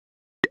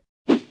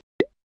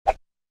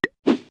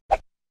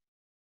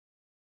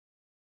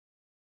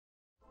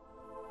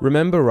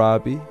Remember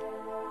Rabi?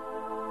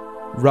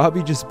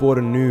 Rabi just bought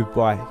a new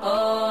bike.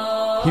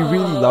 He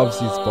really loves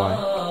his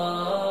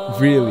bike.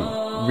 Really,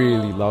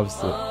 really loves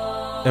it.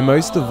 And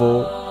most of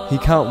all, he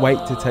can't wait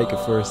to take it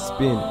for a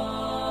spin.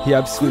 He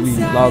absolutely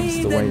loves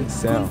the way it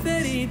sounds.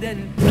 It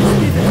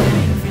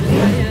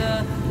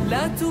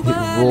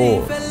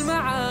roars.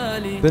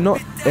 But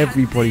not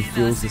everybody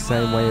feels the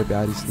same way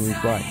about his new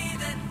bike.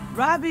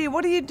 Rabi,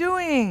 what are you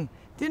doing?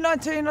 Didn't I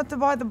tell you not to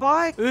buy the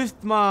bike?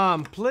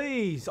 Mum,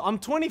 please. I'm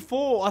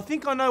 24. I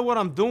think I know what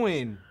I'm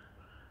doing.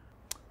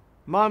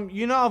 Mum,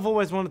 you know I've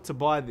always wanted to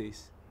buy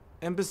this.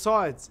 And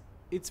besides,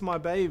 it's my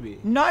baby.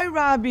 No,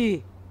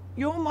 Rabi.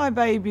 You're my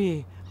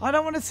baby. I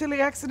don't want a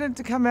silly accident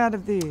to come out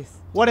of this.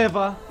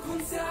 Whatever.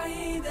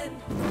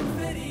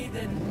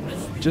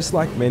 Just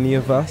like many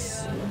of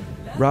us,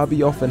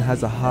 Rabi often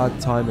has a hard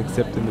time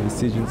accepting the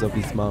decisions of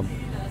his mum,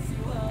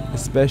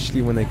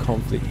 especially when they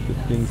conflict with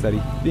things that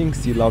he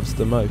thinks he loves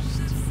the most.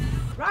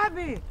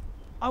 Rabi,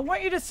 I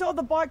want you to sell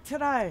the bike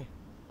today.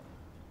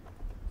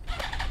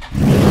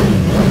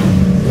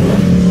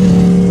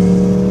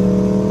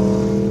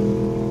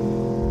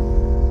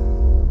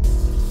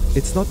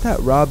 It's not that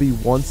Rabi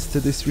wants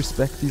to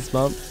disrespect his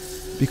mum,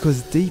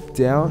 because deep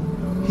down,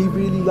 he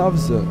really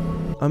loves her.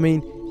 I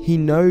mean, he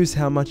knows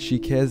how much she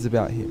cares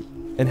about him,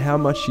 and how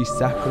much she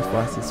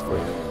sacrifices for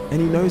him,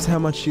 and he knows how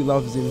much she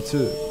loves him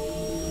too.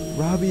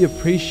 Rabi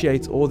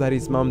appreciates all that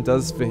his mum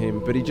does for him,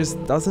 but he just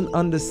doesn't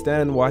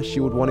understand why she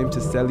would want him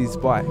to sell his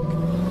bike,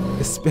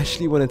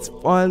 especially when it's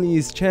finally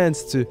his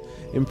chance to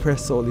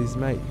impress all his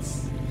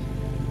mates.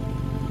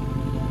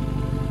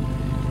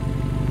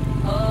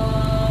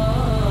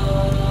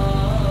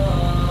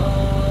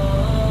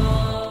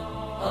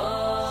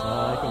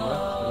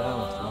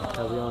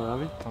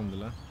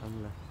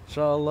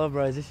 Inshallah,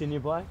 bro, is this your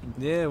new bike?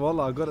 Yeah,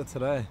 wallah, I got it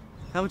today.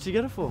 How much you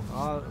get it for?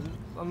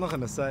 I'm not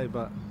going to say,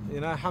 but, you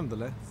know,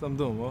 alhamdulillah, so I'm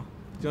doing well.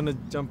 Do you want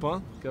to jump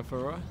on? Go for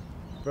a ride?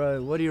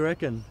 Bro, what do you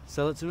reckon?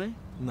 Sell it to me?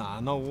 Nah,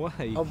 no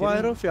way. I'll buy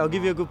it off you. I'll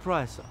give you a good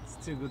price. It's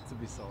too good to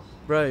be sold.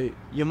 Bro,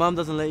 your mum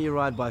doesn't let you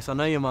ride bikes. I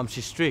know your mum,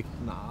 she's strict.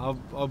 Nah,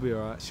 I'll be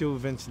alright. She'll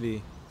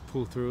eventually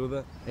pull through with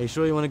it. Are you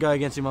sure you want to go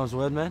against your mum's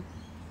word, man?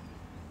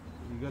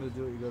 You got to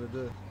do what you got to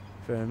do.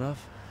 Fair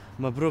enough.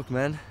 Mabruk,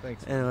 man.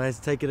 Thanks. Anyways,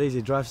 take it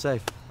easy. Drive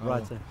safe. Oh.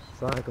 Right, safe.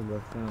 Assalamualaikum,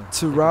 bro.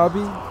 To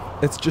Rabi,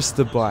 it's just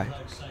a bike.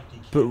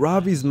 But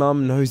Rabi's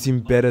mum knows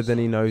him better than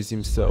he knows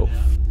himself.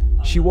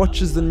 She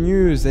watches the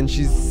news and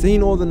she's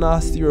seen all the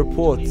nasty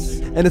reports.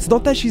 And it's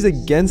not that she's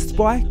against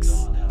bikes,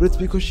 but it's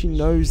because she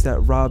knows that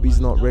Rabi's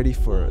not ready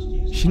for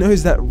it. She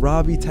knows that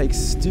Rabi takes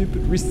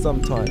stupid risks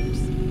sometimes.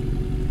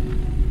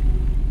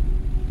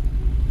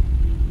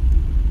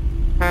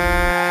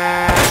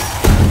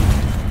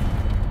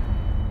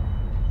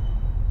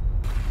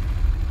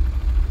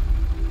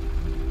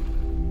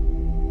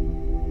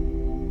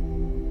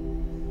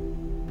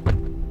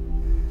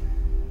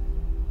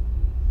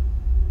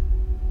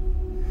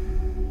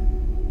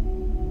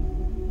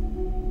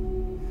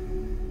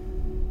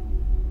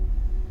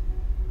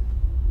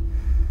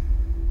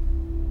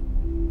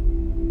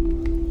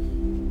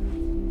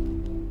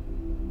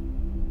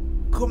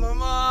 Come on,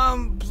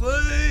 Mom,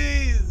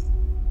 please.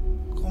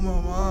 Come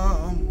on,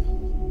 Mom.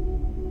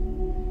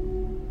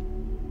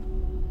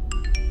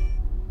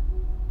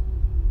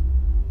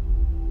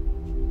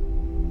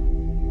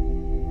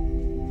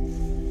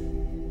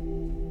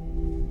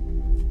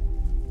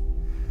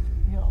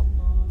 Ya Allah,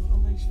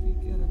 Allah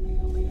yashfik ya Rabbi,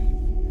 Allah yahfik.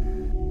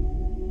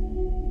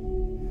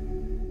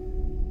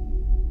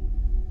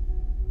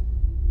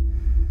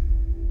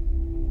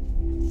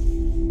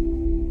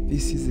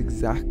 This is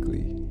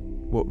exactly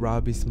what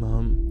Rabi's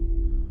mum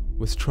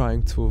was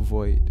trying to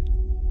avoid.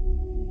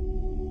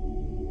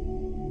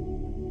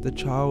 The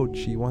child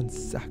she once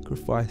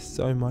sacrificed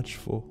so much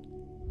for,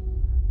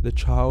 the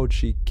child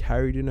she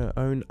carried in her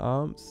own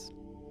arms,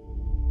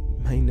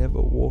 may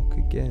never walk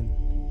again.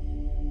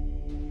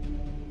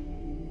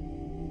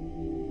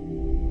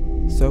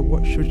 So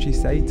what should she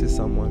say to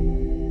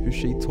someone who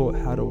she taught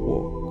how to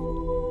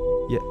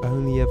walk, yet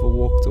only ever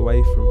walked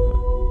away from her?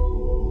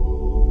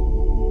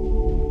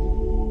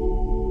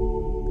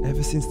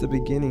 Ever since the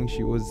beginning,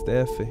 she was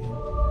there for him.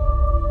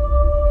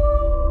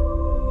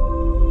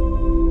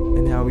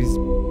 And now he's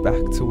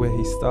back to where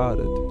he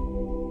started.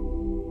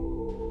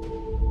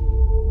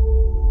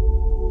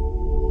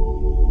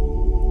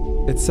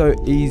 It's so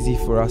easy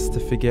for us to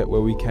forget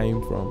where we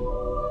came from.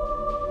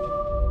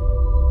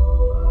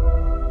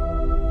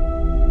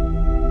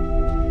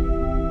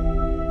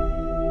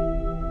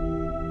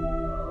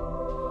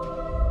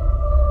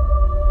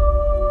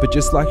 But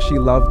just like she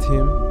loved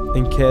him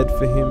and cared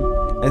for him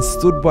and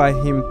stood by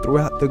him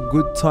throughout the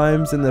good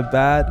times and the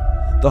bad,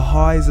 the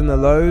highs and the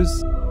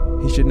lows,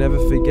 he should never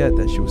forget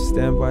that she will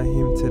stand by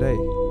him today.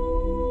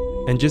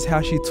 And just how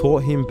she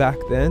taught him back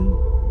then,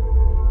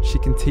 she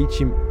can teach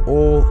him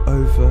all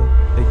over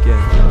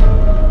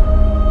again.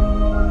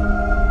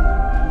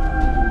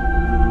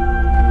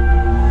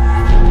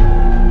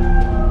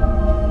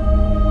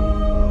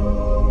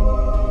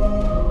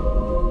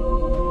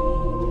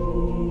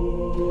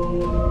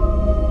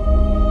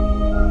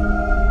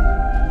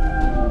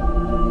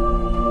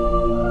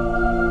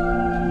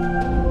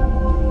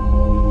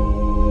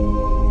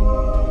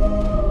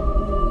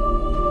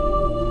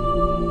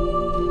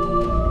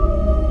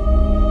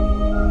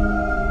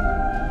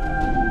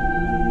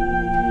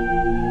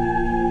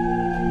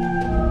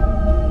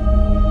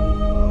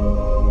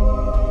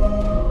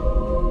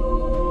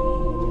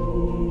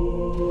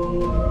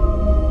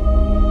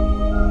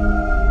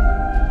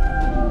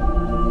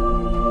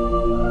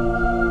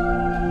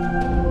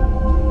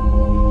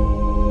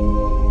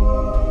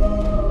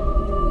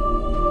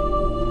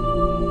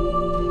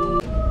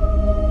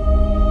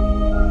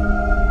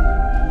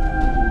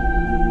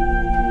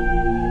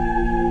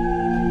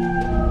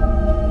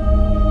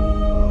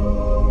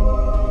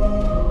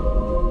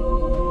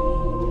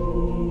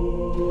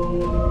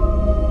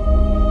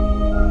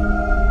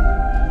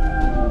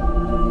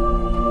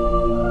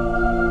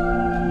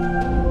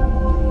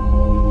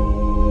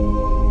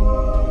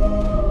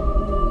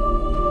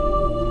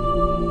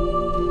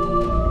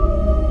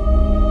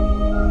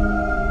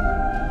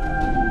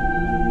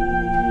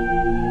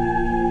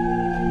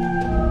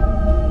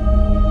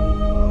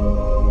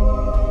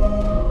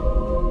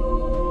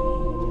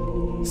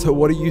 So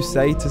what do you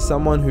say to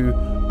someone who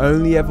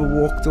only ever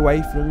walked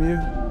away from you?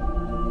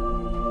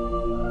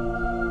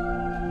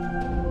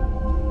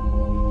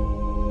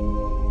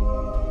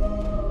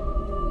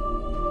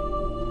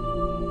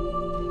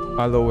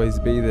 I'll always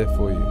be there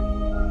for you.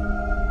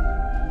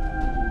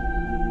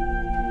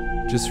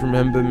 Just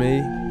remember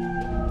me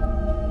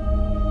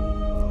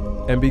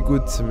and be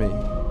good to me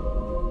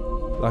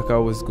like I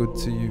was good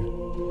to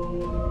you.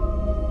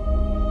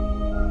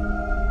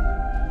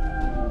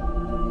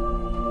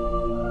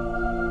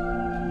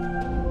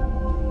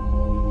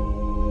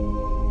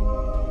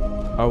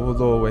 I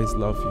will always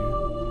love you.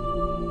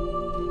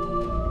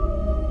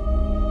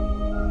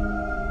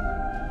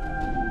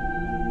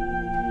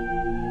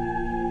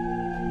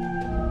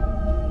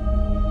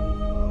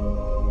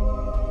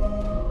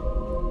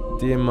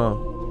 Dear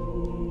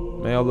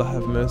Mum, may Allah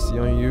have mercy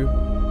on you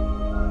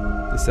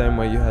the same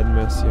way you had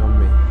mercy on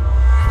me.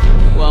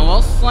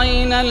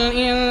 ووصينا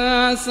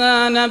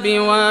الإنسان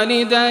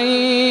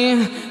بوالديه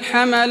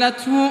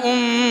حملته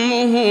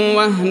أمه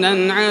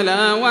وهنا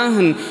على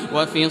وهن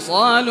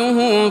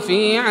وفصاله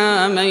في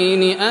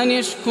عامين أن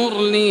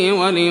اشكر لي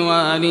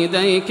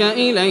ولوالديك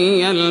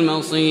إلي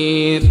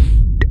المصير